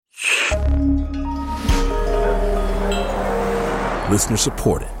Listener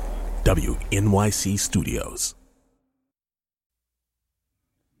supported. WNYC Studios.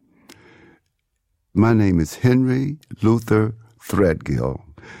 My name is Henry Luther Threadgill.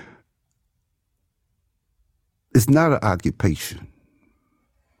 It's not an occupation.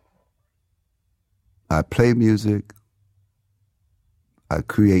 I play music, I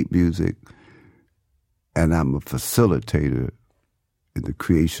create music, and I'm a facilitator in the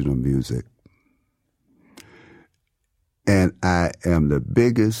creation of music. And I am the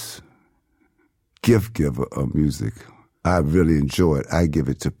biggest gift giver of music. I really enjoy it. I give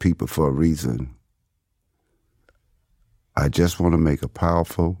it to people for a reason. I just want to make a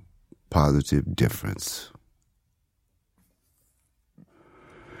powerful, positive difference.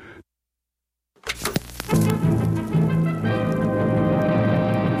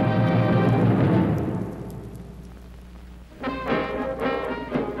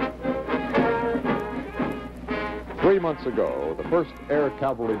 Three months ago, the 1st Air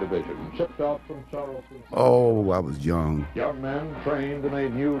Cavalry Division shipped out from Charleston. Oh, I was young. Young men trained in a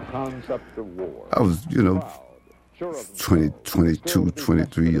new concept of war. I was, 22,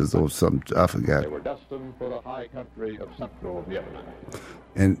 23 years old, something, I forgot. They were destined for the high country of central Vietnam.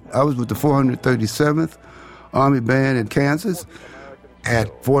 And I was with the 437th Army Band in Kansas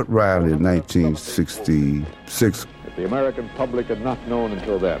at Fort Riley in 1966. If the American public had not known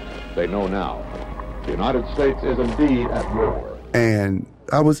until then, they know now. The United States is indeed at war. And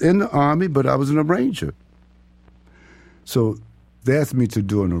I was in the Army, but I was an arranger. So they asked me to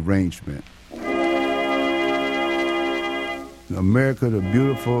do an arrangement. America the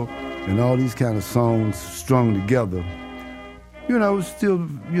Beautiful and all these kind of songs strung together. I was still,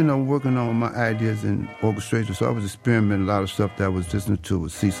 working on my ideas in orchestration, so I was experimenting a lot of stuff that I was listening to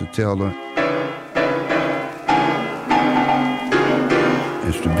with Cecil Taylor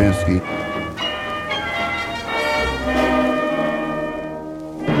and Stravinsky.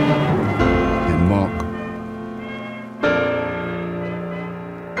 And Monk.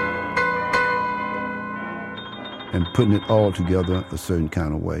 And putting it all together a certain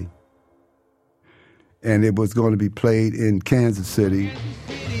kind of way. And it was going to be played in Kansas City.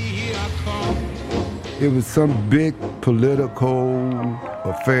 It was some big political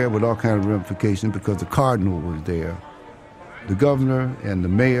affair with all kinds of ramifications because the cardinal was there. The governor and the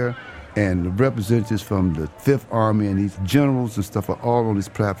mayor and the representatives from the 5th Army and these generals and stuff are all on this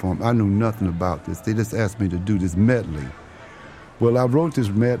platform. I knew nothing about this. They just asked me to do this medley. Well, I wrote this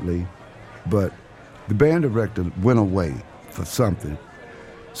medley, but the band director went away for something.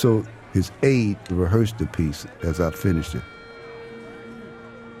 So his aide rehearsed the piece as I finished it.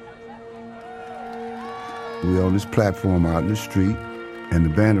 We were on this platform out in the street, and the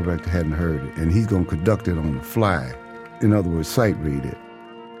band director hadn't heard it, and he's going to conduct it on the fly. In other words, sight read it.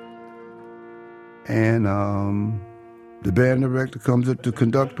 And the band director comes up to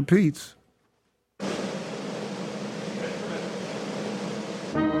conduct the piece.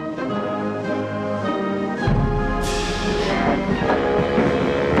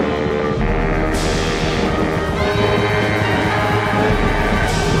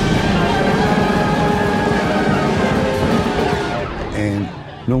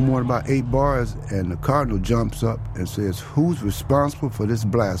 No more than about 8 bars, and the cardinal jumps up and says, "Who's responsible for this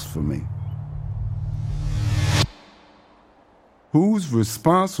blasphemy? Who's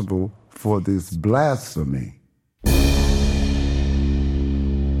responsible for this blasphemy?"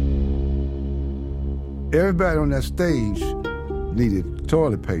 Everybody on that stage needed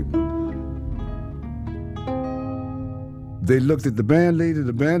toilet paper. They looked at the band leader.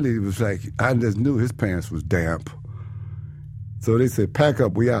 The band leader was like, I just knew his pants was damp. So they said, "Pack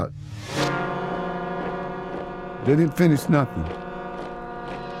up, we out." They didn't finish nothing.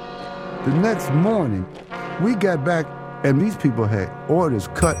 The next morning, we got back, and these people had orders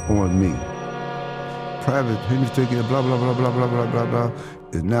cut on me. Private Henry Threadgill, blah, blah, blah, blah, blah, blah, blah, blah,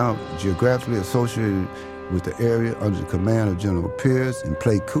 is now geographically associated with the area under the command of General Pierce, and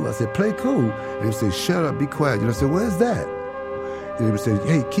play cool. I said, "Play cool." And they said, "Shut up, be quiet." I said, "Where's that?" And they would say,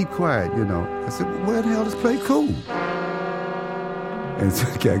 "Hey, keep quiet, I said, "Well, where the hell is play cool?" And so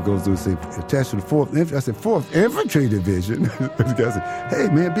the guy goes through and says, "Attached to the 4th Infantry." I said, "4th Infantry Division?" The guy said, "Hey,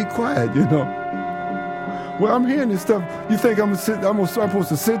 man, be quiet, Well, I'm hearing this stuff. You think I'm supposed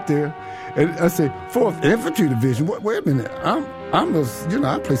to sit there? And I say, 4th Infantry Division? Wait a minute. I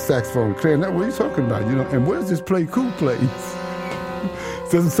play saxophone and clarinet. What are you talking about, And where's this play cool place?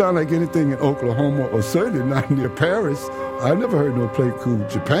 Doesn't sound like anything in Oklahoma or certainly not near Paris. I never heard no play cool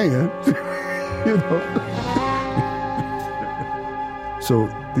Japan, So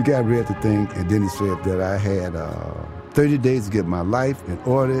the guy read the thing, and then he said that I had 30 days to get my life in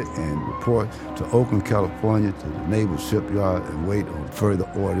order and report to Oakland, California, to the naval shipyard and wait on further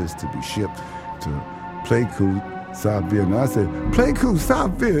orders to be shipped to Pleiku, South Vietnam. I said, Pleiku,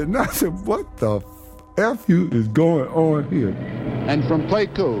 South Vietnam? I said, what the F you is going on here? And from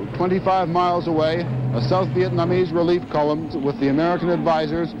Pleiku, 25 miles away, a South Vietnamese relief column with the American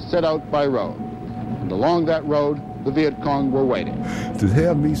advisors set out by road. And along that road, the Viet Cong were waiting. To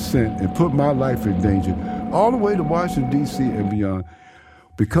have me sent and put my life in danger all the way to Washington, D.C. and beyond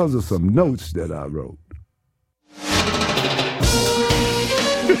because of some notes that I wrote.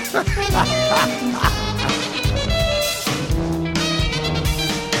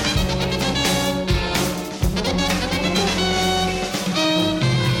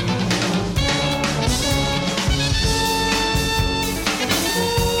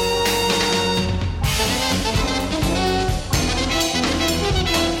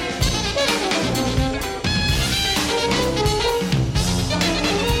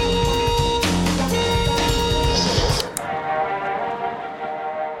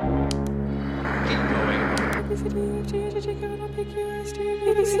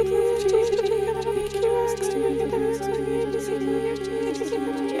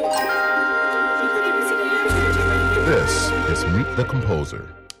 This is Meet the Composer.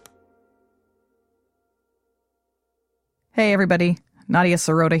 Hey everybody, Nadia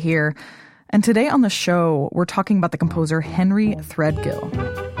Sirota here. And today on the show, we're talking about the composer Henry Threadgill.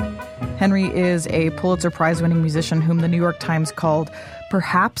 Henry is a Pulitzer Prize-winning musician whom the New York Times called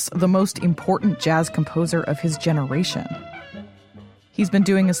perhaps the most important jazz composer of his generation. He's been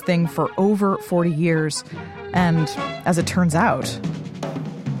doing his thing for over 40 years, and as it turns out,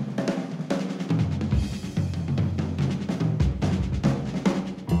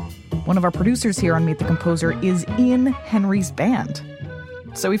 one of our producers here on Meet the Composer is in Henry's band.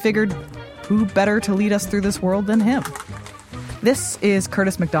 So we figured, who better to lead us through this world than him? This is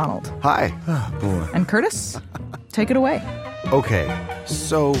Curtis McDonald. Hi. Oh, boy. And Curtis, take it away. Okay,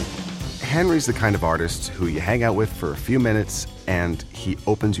 so Henry's the kind of artist who you hang out with for a few minutes and he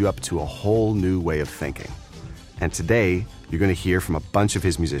opens you up to a whole new way of thinking. And today, you're going to hear from a bunch of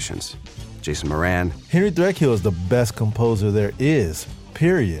his musicians. Jason Moran. Henry Threadgill is the best composer there is,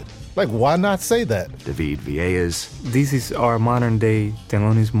 period. Like, why not say that? David Villegas. This is our modern-day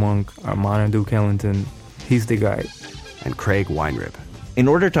Thelonious Monk, our modern Duke Ellington. He's the guy. And Craig Weinrib. In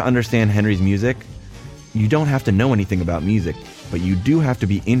order to understand Henry's music, you don't have to know anything about music, but you do have to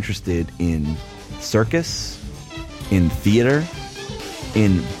be interested in circus, in theater,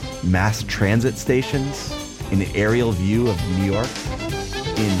 in mass transit stations, in the aerial view of New York,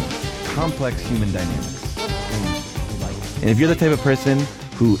 in complex human dynamics. And if you're the type of person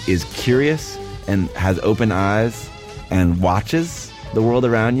who is curious and has open eyes and watches the world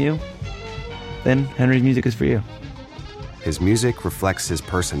around you, then Henry's music is for you. His music reflects his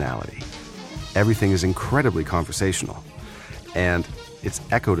personality. Everything is incredibly conversational, and it's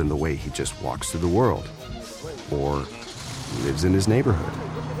echoed in the way he just walks through the world or lives in his neighborhood.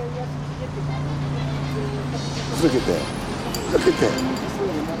 Look at that. Look at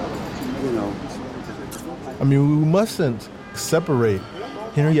that. You know. I mean, we mustn't separate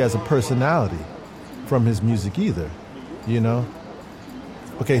Henry as a personality from his music either, you know?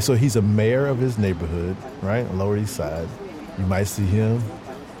 Okay, so he's a mayor of his neighborhood, right, on Lower East Side. You might see him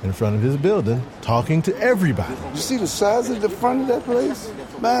in front of his building talking to everybody. You see the size of the front of that place?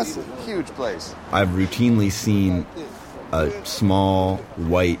 Massive. Huge place. I've routinely seen a small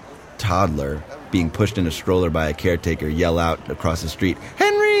white toddler being pushed in a stroller by a caretaker yell out across the street,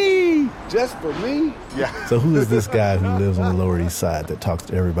 "Henry!" Just for me? Yeah. So who is this guy who lives on the Lower East Side that talks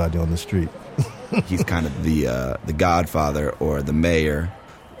to everybody on the street? He's kind of the godfather or the mayor.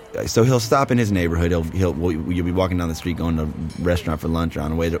 So he'll stop in his neighborhood. You'll be walking down the street going to a restaurant for lunch or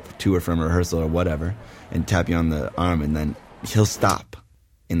on the way to or from a rehearsal or whatever, and tap you on the arm, and then he'll stop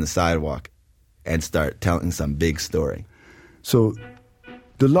in the sidewalk and start telling some big story. So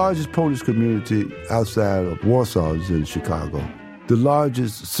the largest Polish community outside of Warsaw is in Chicago. The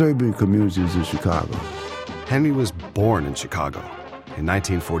largest Serbian community is in Chicago. Henry was born in Chicago in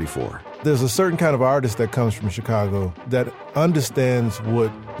 1944. There's a certain kind of artist that comes from Chicago that understands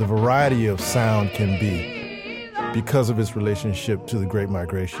what the variety of sound can be because of its relationship to the Great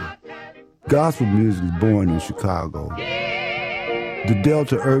Migration. Gospel music is born in Chicago. The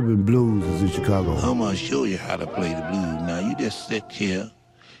Delta Urban Blues is in Chicago. I'm going to show you how to play the blues. Now, you just sit here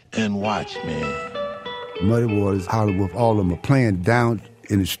and watch, man. Muddy Waters, Hollywood, all of them are playing down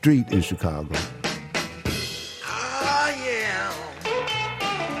in the street in Chicago.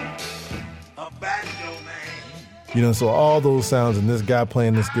 You know, so all those sounds and this guy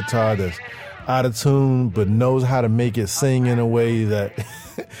playing this guitar that's out of tune, but knows how to make it sing in a way that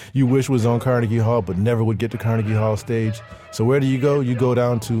you wish was on Carnegie Hall, but never would get to Carnegie Hall stage. So where do you go? You go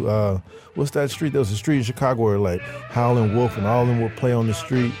down to, what's that street? There was a street in Chicago where like Howlin' Wolf and all of them would play on the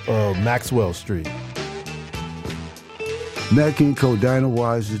street, Maxwell Street. Nat King Cole, Dinah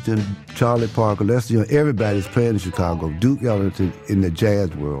Washington, Charlie Parker, Lester Young, everybody's playing in Chicago. Duke Ellington in the jazz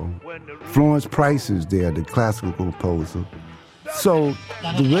world. Florence Price is there, the classical composer. So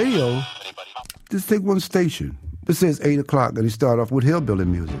the radio, just take one station. It says 8 o'clock, and they start off with hillbilly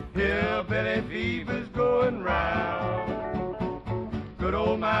music. Hillbilly fever's going round. Good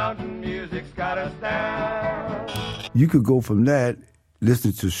old mountain music's got us down. You could go from that,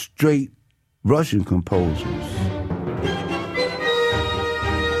 listen to straight Russian composers.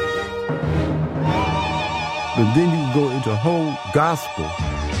 But then you can go into whole gospel.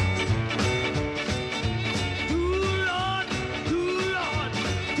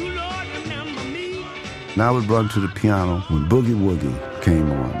 And I would run to the piano when Boogie Woogie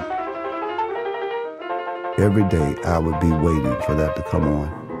came on. Every day I would be waiting for that to come on.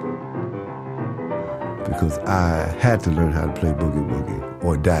 Because I had to learn how to play Boogie Woogie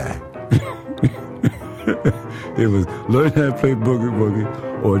or die. It was learn how to play Boogie Woogie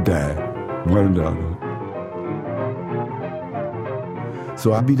or die. One or the other.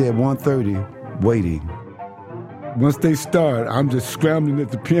 So I'd be there at 1:30 waiting. Once they start, I'm just scrambling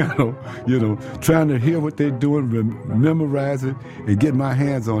at the piano, trying to hear what they're doing, memorize it, and get my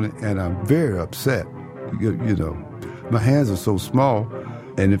hands on it, and I'm very upset. My hands are so small,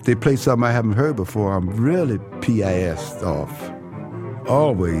 and if they play something I haven't heard before, I'm really pissed off.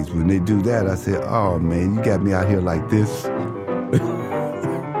 Always, when they do that, I say, oh, man, you got me out here like this.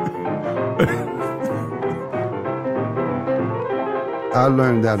 I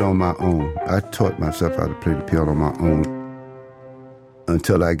learned that on my own. I taught myself how to play the piano on my own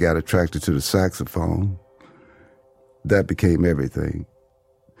until I got attracted to the saxophone. That became everything.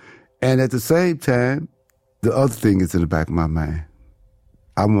 And at the same time, the other thing is in the back of my mind.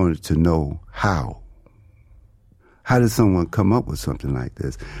 I wanted to know how. How did someone come up with something like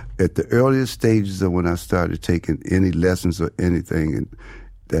this? At the earliest stages of when I started taking any lessons or anything,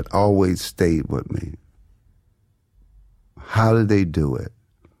 that always stayed with me. How did they do it?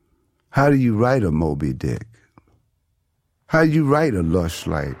 How do you write a Moby Dick? How do you write a Lush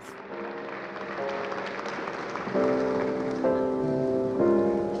Life?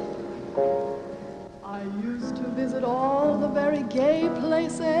 I used to visit all the very gay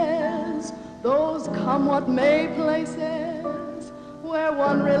places, those come-what-may places, where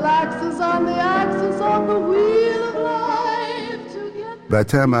one relaxes on the axis of the wheel of life to get... By the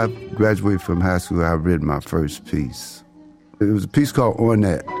time I graduated from high school, I read my first piece. It was a piece called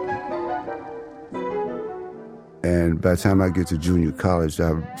Ornette. And by the time I get to junior college,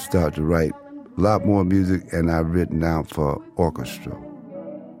 I start to write a lot more music, and I've written down for orchestra.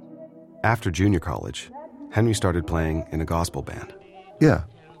 After junior college, Henry started playing in a gospel band. Yeah,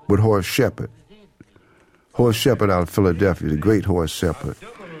 with Horace Shepherd. Horace Shepherd out of Philadelphia, the great Horace Shepherd.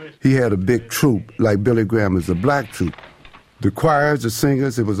 He had a big troupe, like Billy Graham is a black troupe. The choirs, the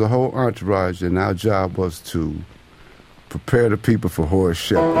singers, it was a whole entourage, and our job was to prepare the people for Horace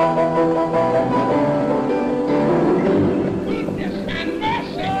Shepherd.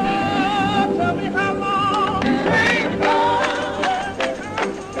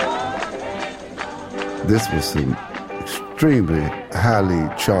 This was some extremely highly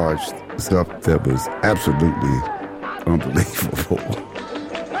charged stuff that was absolutely unbelievable.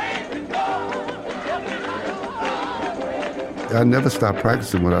 I never stopped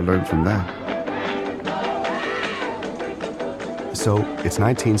practicing what I learned from that. So it's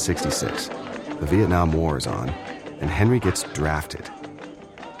 1966. The Vietnam War is on, and Henry gets drafted.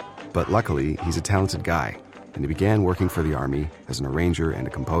 But luckily, he's a talented guy, and he began working for the Army as an arranger and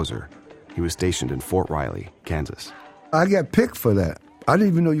a composer. He was stationed in Fort Riley, Kansas. I got picked for that. I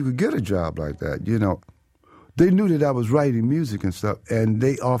didn't even know you could get a job like that, They knew that I was writing music and stuff, and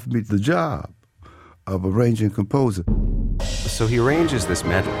they offered me the job of arranging and composer. So he arranges this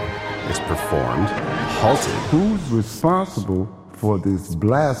medley. It's performed, halted. Who's responsible for this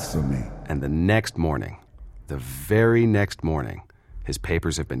blasphemy? And the next morning, the very next morning, his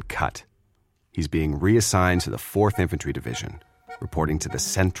papers have been cut. He's being reassigned to the 4th Infantry Division, reporting to the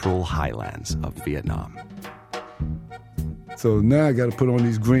Central Highlands of Vietnam. So now I got to put on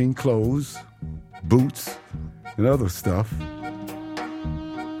these green clothes, boots, and other stuff.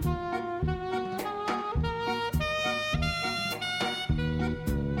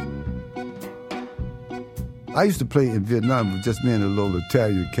 I used to play in Vietnam with just me and a little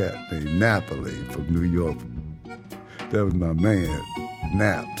Italian cat named Napoli from New York. That was my man,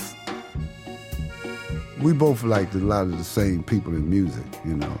 Naps. We both liked a lot of the same people in music,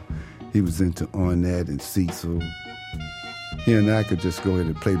 you know. He was into Ornette and Cecil. He and I could just go in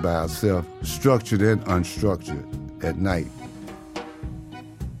and play by ourselves, structured and unstructured, at night.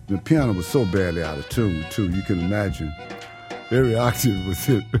 The piano was so badly out of tune, too, you can imagine. Every octave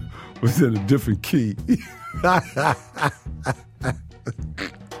was in a different key.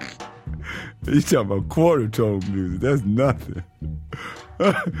 You talking about quarter tone music, that's nothing.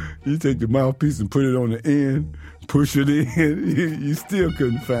 You take the mouthpiece and put it on the end, push it in, you still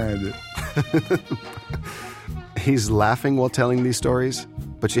couldn't find it. He's laughing while telling these stories,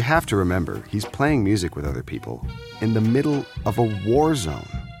 but you have to remember, he's playing music with other people in the middle of a war zone.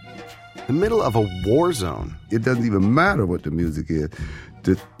 The middle of a war zone. It doesn't even matter what the music is.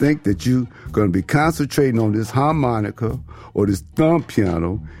 To think that you're going to be concentrating on this harmonica or this thumb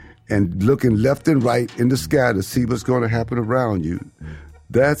piano and looking left and right in the sky to see what's going to happen around you,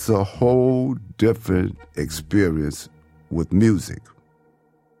 that's a whole different experience with music.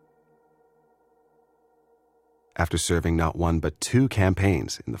 After serving not one but 2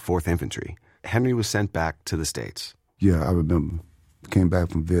 campaigns in the 4th Infantry, Henry was sent back to the States. Yeah, I remember. Came back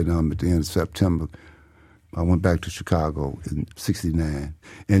from Vietnam at the end of September. I went back to Chicago in '69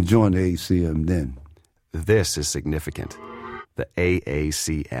 and joined the AACM then. This is significant. The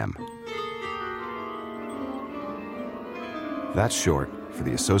AACM. That's short for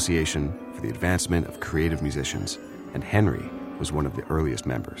the Association for the Advancement of Creative Musicians, and Henry was one of the earliest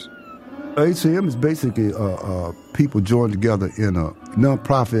members. AACM is basically people joined together in a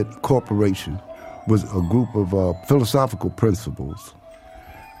nonprofit corporation with a group of philosophical principles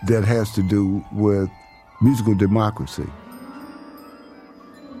that has to do with musical democracy.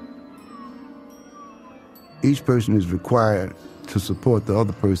 Each person is required to support the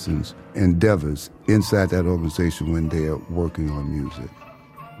other person's endeavors inside that organization when they are working on music.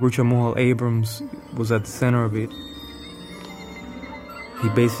 Richard Mohall Abrams was at the center of it. He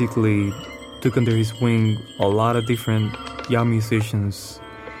basically took under his wing a lot of different young musicians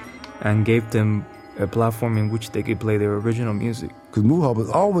and gave them a platform in which they could play their original music. Because Mohall was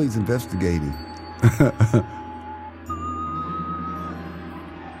always investigating.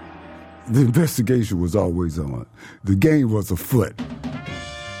 The investigation was always on. The game was afoot.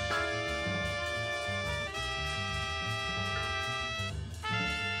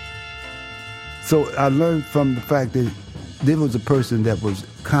 So I learned from the fact that there was a person that was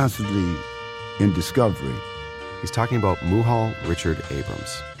constantly in discovery. He's talking about Mohall Richard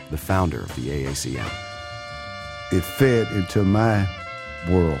Abrams, the founder of the AACM. It fed into my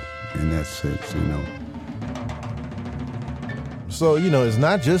world in that sense, you know. So, it's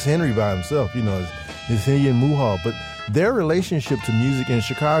not just Henry by himself, it's Henry and Mohall, but their relationship to music in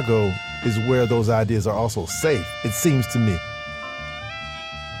Chicago is where those ideas are also safe, it seems to me.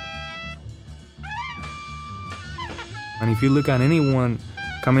 And if you look at anyone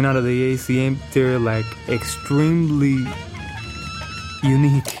coming out of the AACM, they're like extremely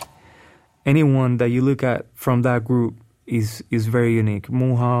unique. Anyone that you look at from that group is very unique.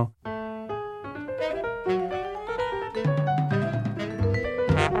 Mohall,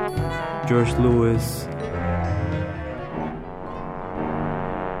 George Lewis,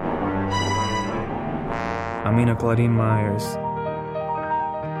 Amina Claudine Myers,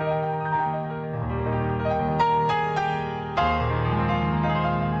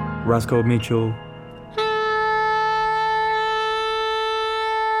 Roscoe Mitchell,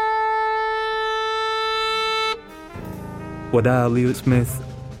 Wada Leo Smith.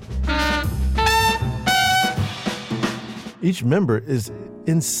 Each member is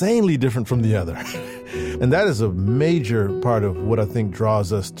insanely different from the other. And that is a major part of what I think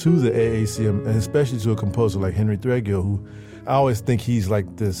draws us to the AACM, and especially to a composer like Henry Threadgill, who I always think he's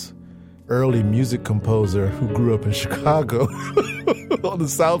like this early music composer who grew up in Chicago on the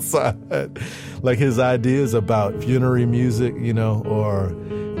South Side. Like his ideas about funerary music, or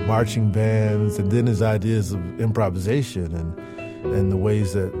marching bands, and then his ideas of improvisation and the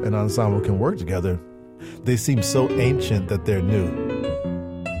ways that an ensemble can work together. They seem so ancient that they're new.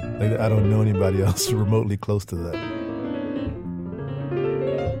 Like, I don't know anybody else remotely close to that.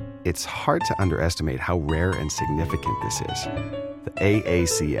 It's hard to underestimate how rare and significant this is. The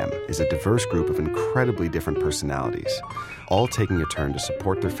AACM is a diverse group of incredibly different personalities, all taking a turn to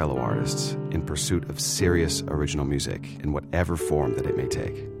support their fellow artists in pursuit of serious original music in whatever form that it may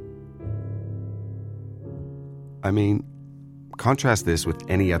take. I mean, contrast this with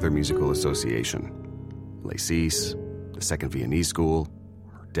any other musical association. LACIS, the Second Viennese School,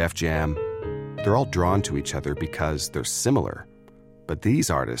 or Def Jam. They're all drawn to each other because they're similar. But these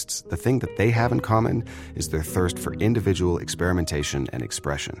artists, the thing that they have in common is their thirst for individual experimentation and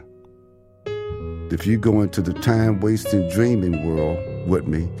expression. If you go into the time-wasting dreaming world with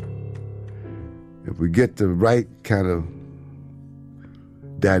me, if we get the right kind of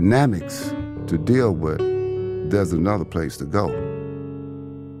dynamics to deal with, there's another place to go.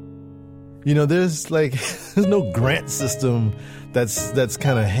 You know, there's no grant system that's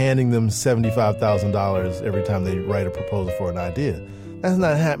kind of handing them $75,000 every time they write a proposal for an idea. That's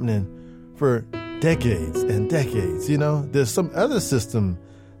not happening for decades and decades, you know? There's some other system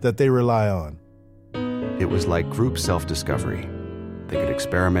that they rely on. It was like group self-discovery. They could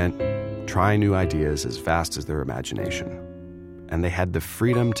experiment, try new ideas as fast as their imagination. And they had the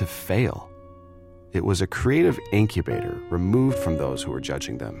freedom to fail. It was a creative incubator removed from those who were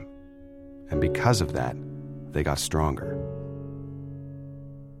judging them. And because of that, they got stronger.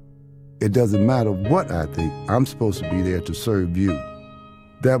 It doesn't matter what I think, I'm supposed to be there to serve you.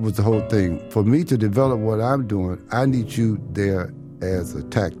 That was the whole thing. For me to develop what I'm doing, I need you there as a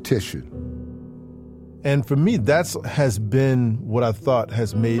tactician. And for me, that has been what I thought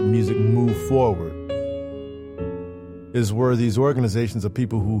has made music move forward, is where these organizations of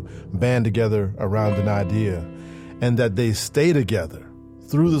people who band together around an idea and that they stay together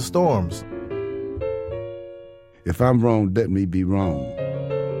through the storms. If I'm wrong, let me be wrong.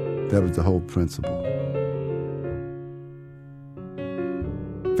 That was the whole principle.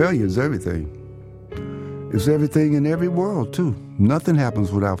 Failure is everything. It's everything in every world, too. Nothing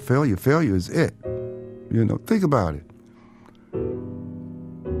happens without failure. Failure is it. You know, think about it.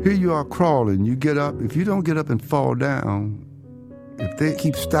 Here you are crawling, you get up. If you don't get up and fall down, if they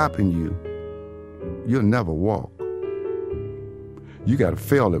keep stopping you, you'll never walk. You got to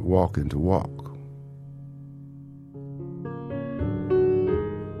fail at walking to walk.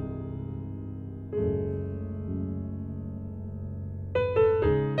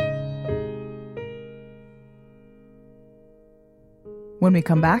 When we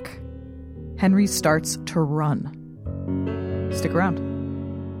come back, Henry starts to run. Stick around.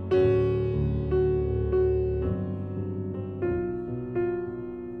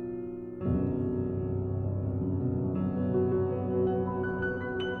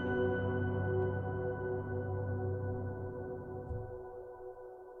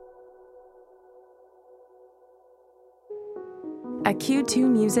 At Q2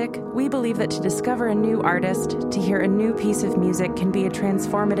 Music, we believe that to discover a new artist, to hear a new piece of music can be a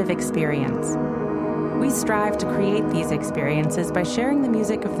transformative experience. We strive to create these experiences by sharing the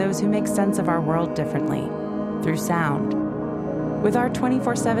music of those who make sense of our world differently, through sound. With our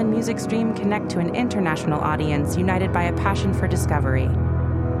 24/7 music stream, connect to an international audience united by a passion for discovery.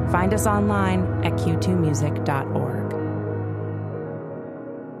 Find us online at q2music.org.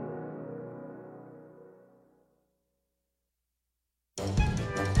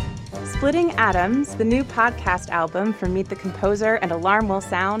 Splitting Atoms, the new podcast album from Meet the Composer and Alarm Will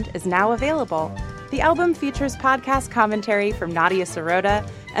Sound, is now available. The album features podcast commentary from Nadia Sirota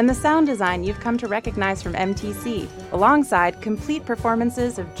and the sound design you've come to recognize from MTC, alongside complete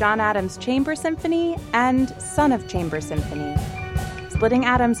performances of John Adams' Chamber Symphony and Son of Chamber Symphony. Splitting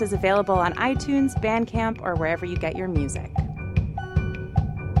Atoms is available on iTunes, Bandcamp, or wherever you get your music.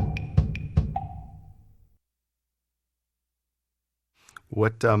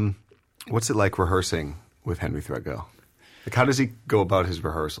 What's it like rehearsing with Henry Threadgill? Like, how does he go about his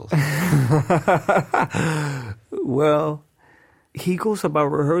rehearsals? Well, he goes about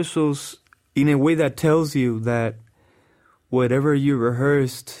rehearsals in a way that tells you that whatever you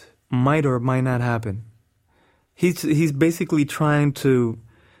rehearsed might or might not happen. He's basically trying to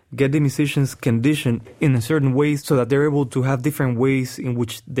get the musicians conditioned in a certain way so that they're able to have different ways in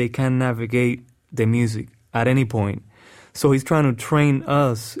which they can navigate the music at any point. So he's trying to train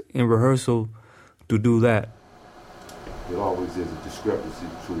us in rehearsal to do that. There always is a discrepancy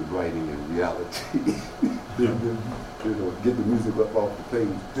between writing and reality. You know, get the music up off the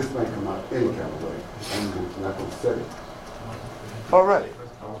page. This might come out any kind of way. I'm not going to set it. All right.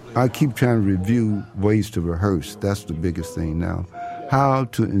 I keep trying to review ways to rehearse. That's the biggest thing now. How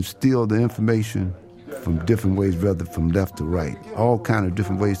to instill the information from different ways, rather from left to right. All kind of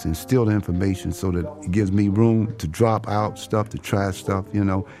different ways to instill the information so that it gives me room to drop out stuff, to try stuff, you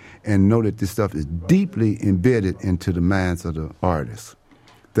know, and know that this stuff is deeply embedded into the minds of the artists.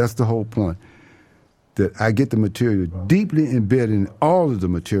 That's the whole point. That I get the material deeply embedded in all of the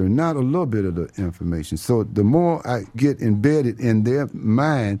material, not a little bit of the information. So the more I get embedded in their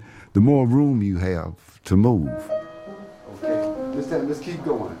mind, the more room you have to move. Okay, this time, let's keep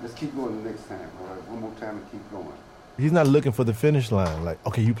going. Let's keep going the next time. All right, one more time and keep going. He's not looking for the finish line. Like,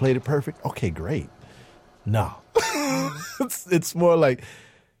 okay, you played it perfect? Okay, great. No. It's more like,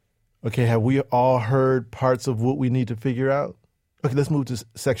 okay, have we all heard parts of what we need to figure out? Okay, let's move to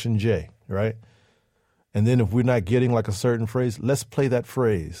section J, right? And then if we're not getting like a certain phrase, let's play that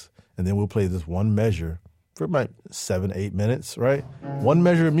phrase. And then we'll play this one measure for about 7, 8 minutes, right? One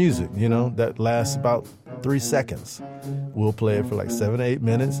measure of music, that lasts about 3 seconds. We'll play it for like 7 to 8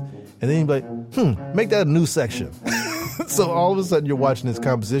 minutes. And then you'll be like, make that a new section. So all of a sudden you're watching this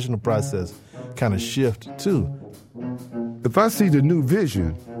compositional process kind of shift too. If I see the new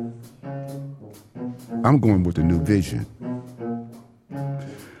vision, I'm going with the new vision.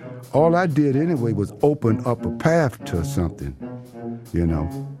 All I did anyway was open up a path to something,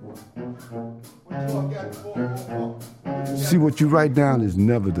 See, what you write down is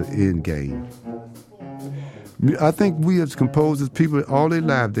never the end game. I think we as composers, people all their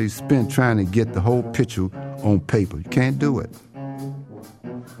lives, they spend trying to get the whole picture on paper. You can't do it.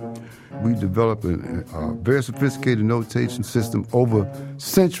 We developed a very sophisticated notation system over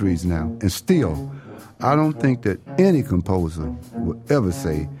centuries now, and still, I don't think that any composer will ever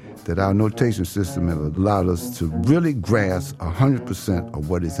say that our notation system has allowed us to really grasp 100% of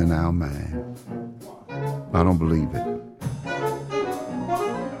what is in our mind. I don't believe it.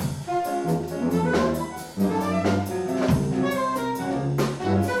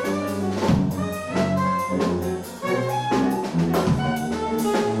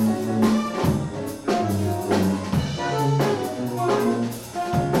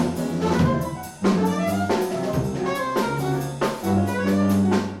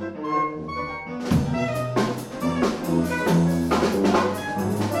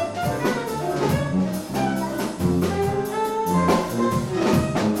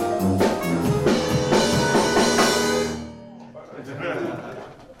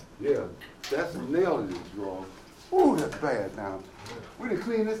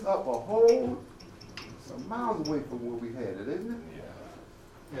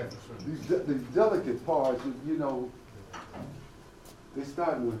 These delicate parts, they're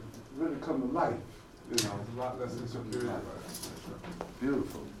starting to really come to life. There's a lot less insecurity.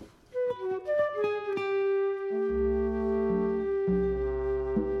 Beautiful.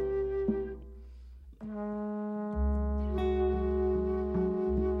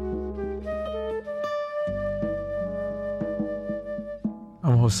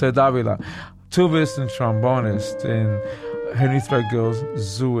 I'm Jose Davila, tubist and trombonist in Henry Threadgill's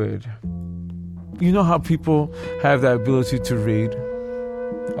Zuid. You know how people have that ability to read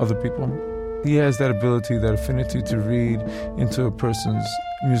other people? He has that ability, that affinity to read into a person's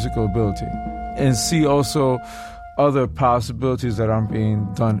musical ability and see also other possibilities that aren't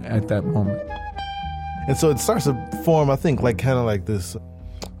being done at that moment. And so it starts to form, I think, kind of like this.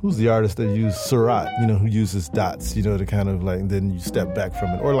 Who's the artist that used Surratt, who uses dots, to kind of and then you step back from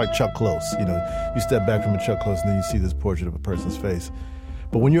it. Or like Chuck Close, you step back from a Chuck Close and then you see this portrait of a person's face.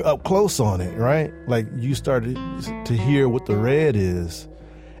 But when you're up close on it, right, you started to hear what the red is.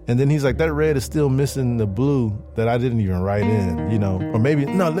 And then he's like, that red is still missing the blue that I didn't even write in, Or maybe,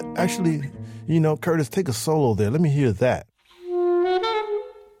 no, actually, Curtis, take a solo there. Let me hear that.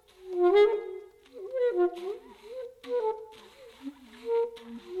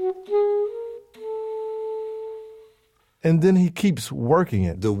 And then he keeps working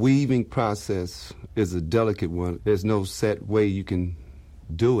it. The weaving process is a delicate one. There's no set way you can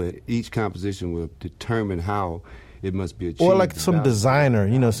do it. Each composition will determine how it must be achieved. Or like some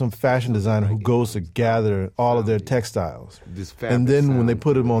designer, some fashion designer who goes to gather all of their textiles. And then when they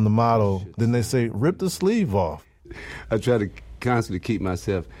put them on the model, then they say, rip the sleeve off. I try to constantly keep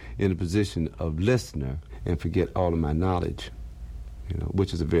myself in a position of listener and forget all of my knowledge.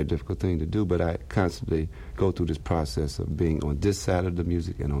 Which is a very difficult thing to do, but I constantly go through this process of being on this side of the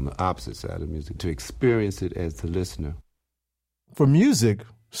music and on the opposite side of the music to experience it as the listener. For music,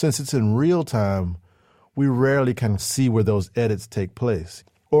 since it's in real time, we rarely kind of see where those edits take place.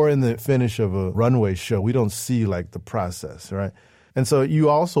 Or in the finish of a runway show, we don't see the process, right? And so you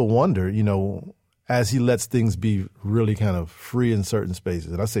also wonder, as he lets things be really kind of free in certain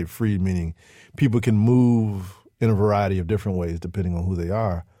spaces, and I say free meaning people can move in a variety of different ways depending on who they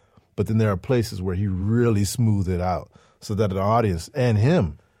are. But then there are places where he really smoothed it out so that the audience and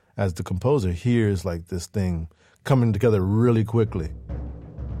him as the composer hears this thing coming together really quickly.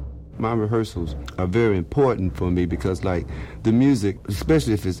 My rehearsals are very important for me because the music,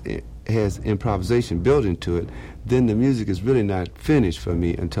 especially if it has improvisation built into it, then the music is really not finished for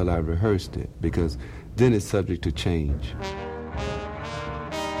me until I rehearsed it because then it's subject to change.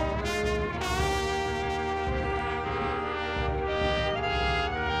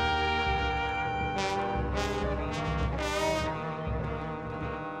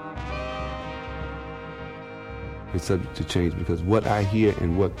 It's subject to change because what I hear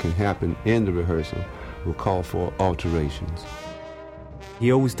and what can happen in the rehearsal will call for alterations.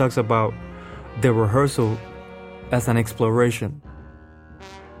 He always talks about the rehearsal as an exploration,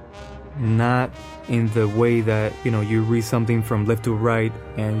 not in the way that, you read something from left to right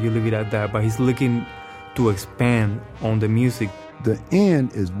and you leave it at that, but he's looking to expand on the music. The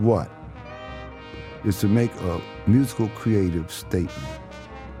end is what? Is to make a musical creative statement.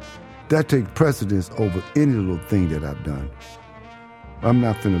 That takes precedence over any little thing that I've done. I'm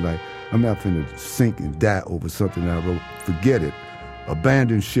not finna sink and die over something I wrote. Forget it.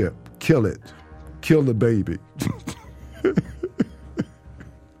 Abandon ship. Kill it. Kill the baby.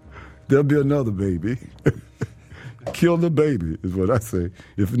 There'll be another baby. Kill the baby is what I say.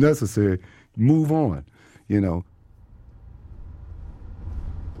 If necessary, move on,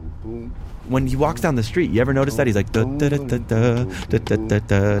 When he walks down the street, you ever notice that? He's like, da, da, da, da, da, da, da, da,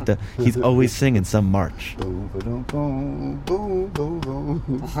 da, da. He's always singing some march.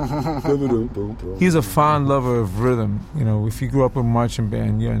 He's a fond lover of rhythm. If you grew up in a marching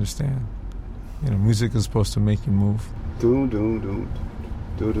band, you understand. Music is supposed to make you move.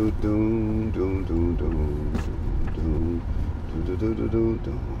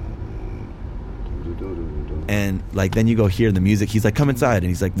 And then you go hear the music. He's like, come inside, and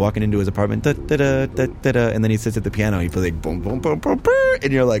he's like walking into his apartment, da, da, da, da, da, da, and then he sits at the piano. And he plays like boom, boom, boom, boom, boom,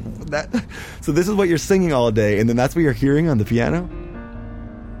 and you're like, that. So this is what you're singing all day, and then that's what you're hearing on the piano.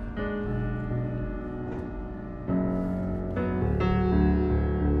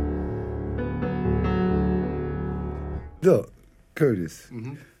 Look, Curtis.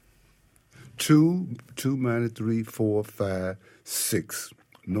 Mm-hmm. 2 minus 3, 4, 5, 6.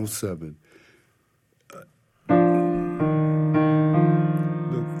 No 7. Look.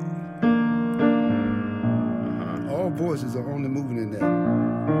 All voices are only moving in that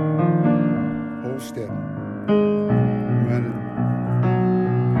whole step. Minus.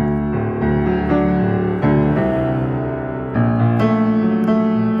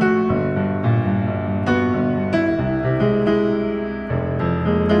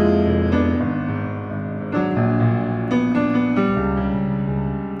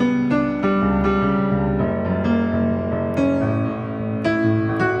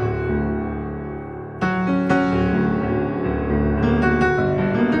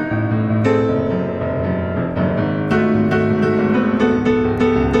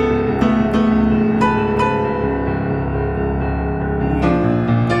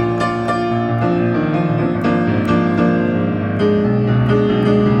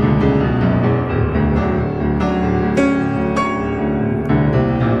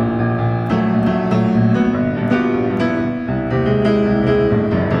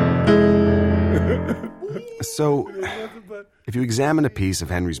 So, if you examine a piece of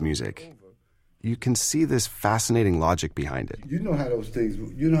Henry's music, you can see this fascinating logic behind it. You know how those things,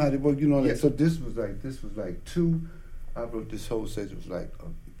 you know how they work, So this was like 2, I wrote this whole section, it was like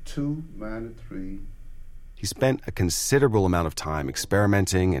 2 minus 3. He spent a considerable amount of time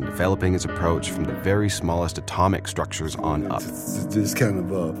experimenting and developing his approach from the very smallest atomic structures on up. This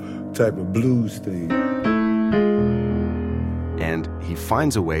kind of type of blues thing. And he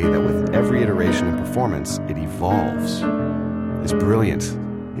finds a way that with every iteration and performance, it evolves. It's brilliant,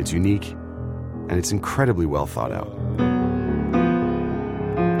 it's unique, and it's incredibly well thought out.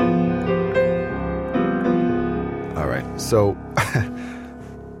 All right, so I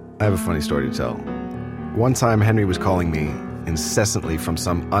have a funny story to tell. One time, Henry was calling me incessantly from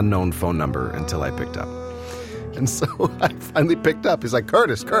some unknown phone number until I picked up. And so I finally picked up. He's like,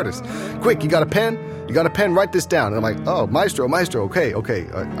 Curtis, quick, you got a pen? You got a pen? Write this down. And I'm like, oh, Maestro, okay,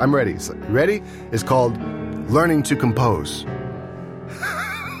 I'm ready. So, you ready? It's called Learning to Compose.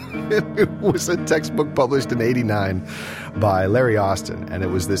 It was a textbook published in '89 by Larry Austin, and it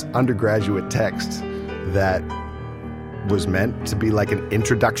was this undergraduate text that was meant to be like an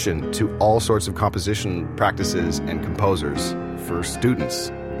introduction to all sorts of composition practices and composers for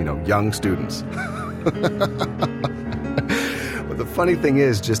students, young students. But the funny thing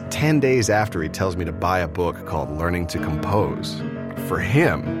is, just 10 days after he tells me to buy a book called Learning to Compose, for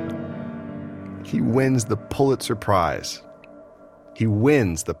him, he wins the Pulitzer Prize. He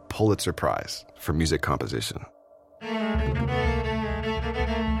wins the Pulitzer Prize for music composition.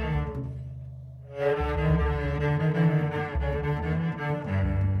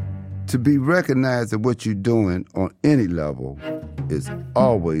 To be recognized at what you're doing on any level is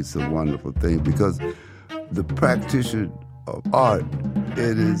always a wonderful thing, because the practitioner of art,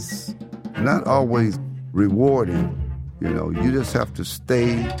 it is not always rewarding. You just have to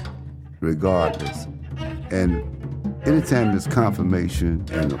stay regardless. And anytime there's confirmation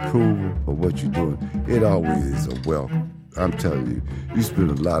and approval of what you're doing, it always is a welcome. I'm telling you, you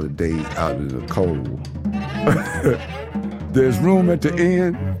spend a lot of days out in the cold. There's room at the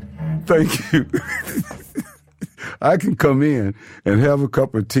end. Thank you. I can come in and have a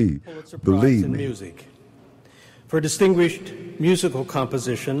cup of tea. Believe me. Music. For distinguished musical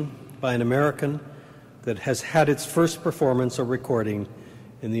composition by an American that has had its first performance or recording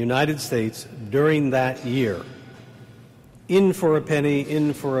in the United States during that year. In for a Penny,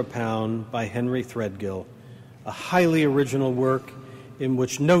 In for a Pound by Henry Threadgill, a highly original work in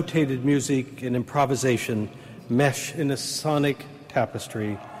which notated music and improvisation mesh in a sonic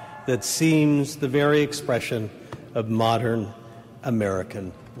tapestry that seems the very expression of modern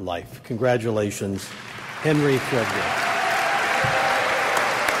American life. Congratulations, Henry Threadgill.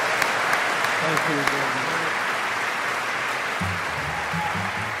 Thank you very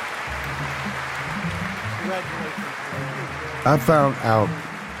much. I found out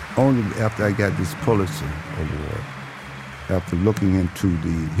only after I got this Pulitzer Award, after looking into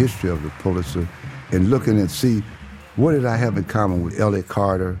the history of the Pulitzer and looking and see what did I have in common with Elliott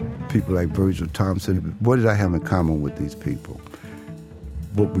Carter, people like Virgil Thompson. What did I have in common with these people?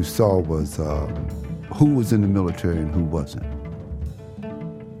 What we saw was who was in the military and who wasn't.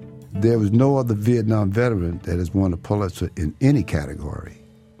 There was no other Vietnam veteran that has won a Pulitzer in any category.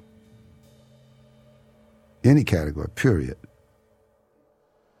 Any category, period.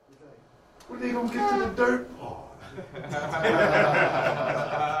 When they gonna get to the dirt part?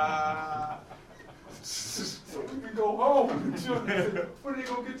 So we can go home. When they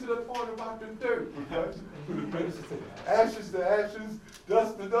gonna get to the part about the dirt? Ashes to ashes,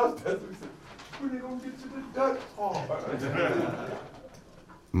 dust to dust. When they gonna get to the dirt part?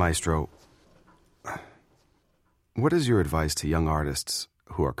 Maestro, what is your advice to young artists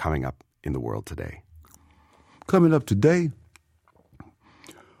who are coming up in the world today? Coming up today,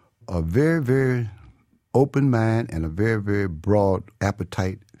 a very, very open mind and a very, very broad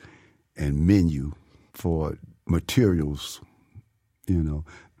appetite and menu for materials. You know,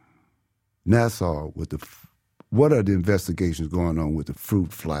 NASA, what are the investigations going on with the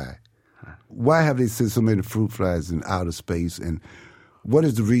fruit fly? Why have they sent so many fruit flies in outer space? And what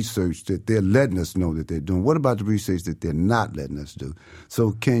is the research that they're letting us know that they're doing? What about the research that they're not letting us do?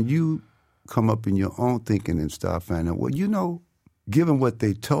 So can you come up in your own thinking and start finding out, well, you know, given what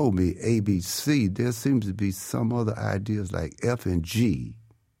they told me, ABC, there seems to be some other ideas like F and G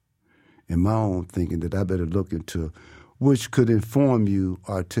in my own thinking that I better look into, which could inform you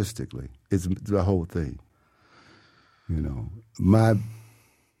artistically. It's the whole thing. You know, my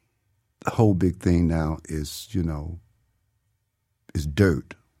whole big thing now is, you know, is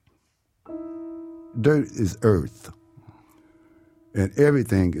dirt. Dirt is earth. And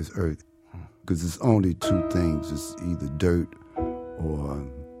everything is earth. Because it's only two things. It's either dirt or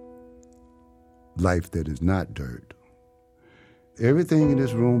life that is not dirt. Everything in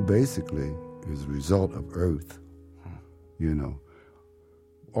this room basically is a result of earth. You know,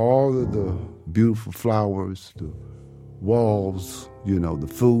 all of the beautiful flowers, the walls, you know, the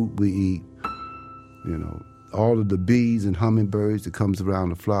food we eat, you know, all of the bees and hummingbirds that comes around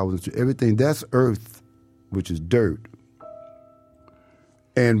the flowers, everything, that's earth, which is dirt.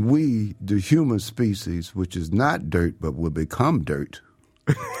 And we, the human species, which is not dirt but will become dirt,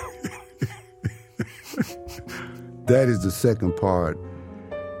 that is the second part,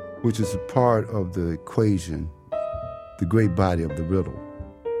 which is a part of the equation, the great body of the riddle.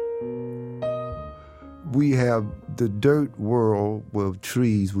 We have the dirt world with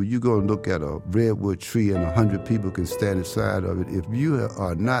trees where you go and look at a redwood tree and 100 people can stand inside of it. If you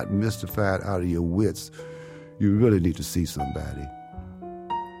are not mystified out of your wits, you really need to see somebody.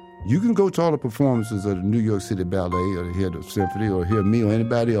 You can go to all the performances of the New York City Ballet or hear the symphony or hear me or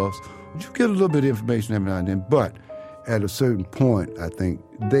anybody else. You get a little bit of information every now and then, but at a certain point, I think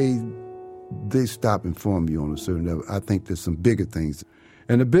they stop informing you on a certain level. I think there's some bigger things.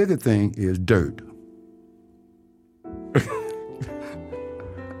 And the bigger thing is dirt.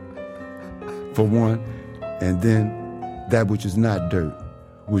 For one, and then that which is not dirt,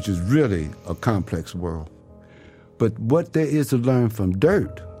 which is really a complex world. But what there is to learn from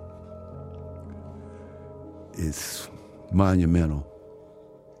dirt is monumental,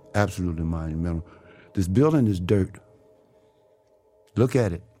 absolutely monumental. This building is dirt. Look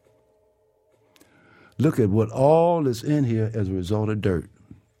at it. Look at what all is in here as a result of dirt.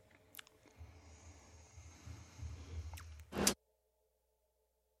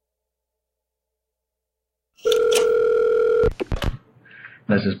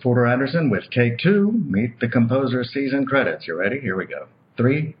 This is Porter Anderson with Take Two. Meet the composer season credits. You ready? Here we go.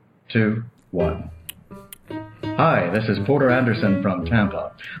 3, 2, 1. Hi, this is Porter Anderson from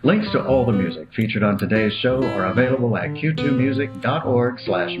Tampa. Links to all the music featured on today's show are available at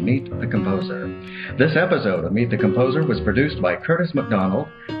q2music.org/Meet the Composer. This episode of Meet the Composer was produced by Curtis McDonald,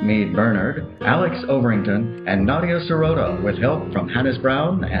 Meade Bernard, Alex Overington, and Nadia Sirota, with help from Hannes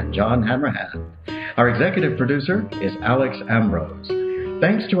Brown and John Hanrahan. Our executive producer is Alex Ambrose.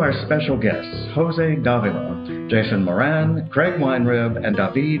 Thanks to our special guests, Jose Davila, Jason Moran, Craig Weinrib, and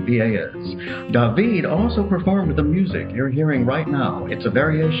David Baez. David also performed the music you're hearing right now. It's a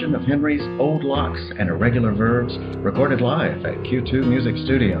variation of Henry's Old Locks and Irregular Verbs, recorded live at Q2 Music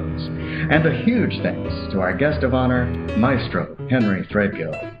Studios. And a huge thanks to our guest of honor, Maestro Henry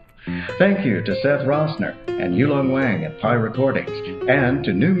Threadgill. Thank you to Seth Rossner and Yulong Wang at Pi Recordings, and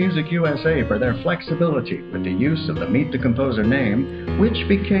to New Music USA for their flexibility with the use of the Meet the Composer name, which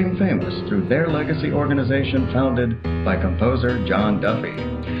became famous through their legacy organization founded by composer John Duffy.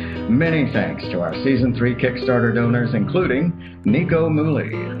 Many thanks to our Season 3 Kickstarter donors, including Nico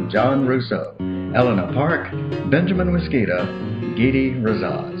Mooley, John Russo, Elena Park, Benjamin Wiskita, Gidi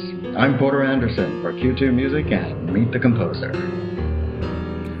Razaz. I'm Porter Anderson for Q2 Music and Meet the Composer.